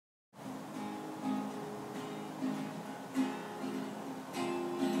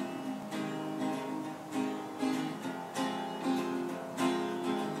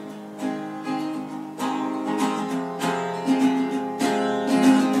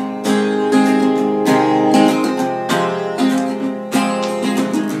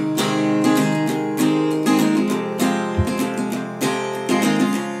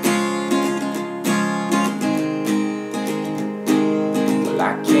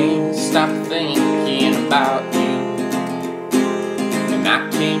can't stop thinking about you, and I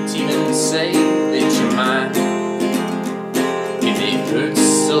can't even say that you're mine. And it hurts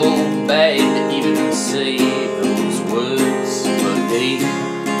so bad to even say those words, but hey,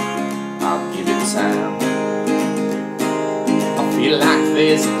 I'll give it time. I feel like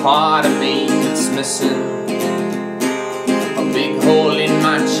there's a part of me that's missing, a big hole in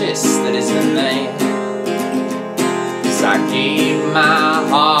my chest that isn't there. 'Cause I gave my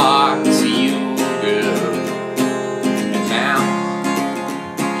heart to you, girl, and now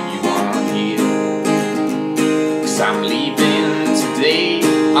you aren't here. 'Cause I'm leaving today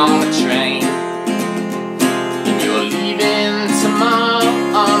on a train, and you're leaving tomorrow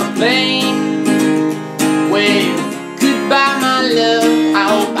on a plane. Well, goodbye my love, I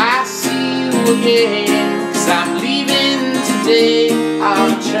hope I see you again. 'Cause I'm leaving today on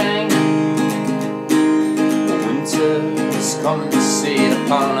a train. Winter's coming to sit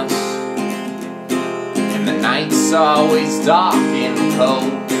upon us, and the night's always dark and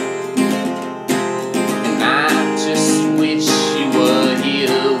cold. And I just wish you were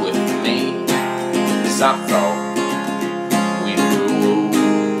here with me, 'cause I thought we'd grow old.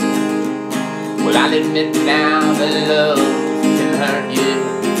 Well, I'll admit now that love can hurt you,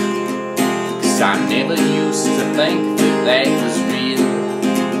 'cause I never used to think that that was real.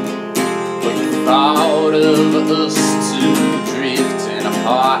 But the thought of us two drifting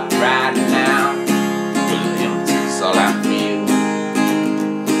apart right now, well, empty's all I feel.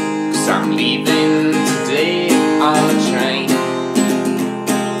 'Cause I'm leaving today on a train,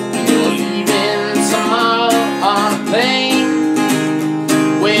 and you're leaving tomorrow on a plane.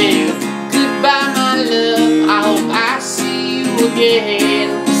 Well, goodbye my love, I hope I see you again.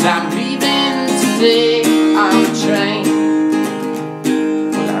 'Cause I'm leaving today on a train.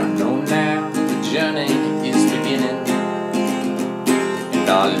 Well, I know now the journey is beginning, and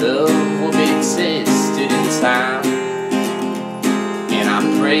our love will be tested in time. And I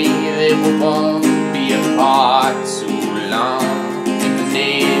pray that we won't be apart too long, and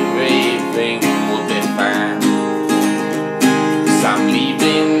everything will be fine. 'Cause I'm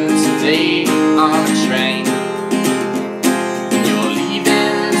leaving today on a train, and you're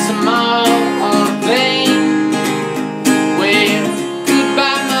leaving tomorrow on a plane. Well,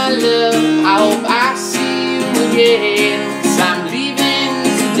 goodbye my love, I hope I see you again. 'Cause I'm leaving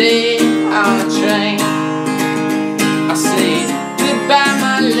today on a train. I say goodbye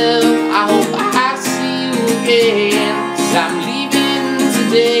my love, I hope I see you again.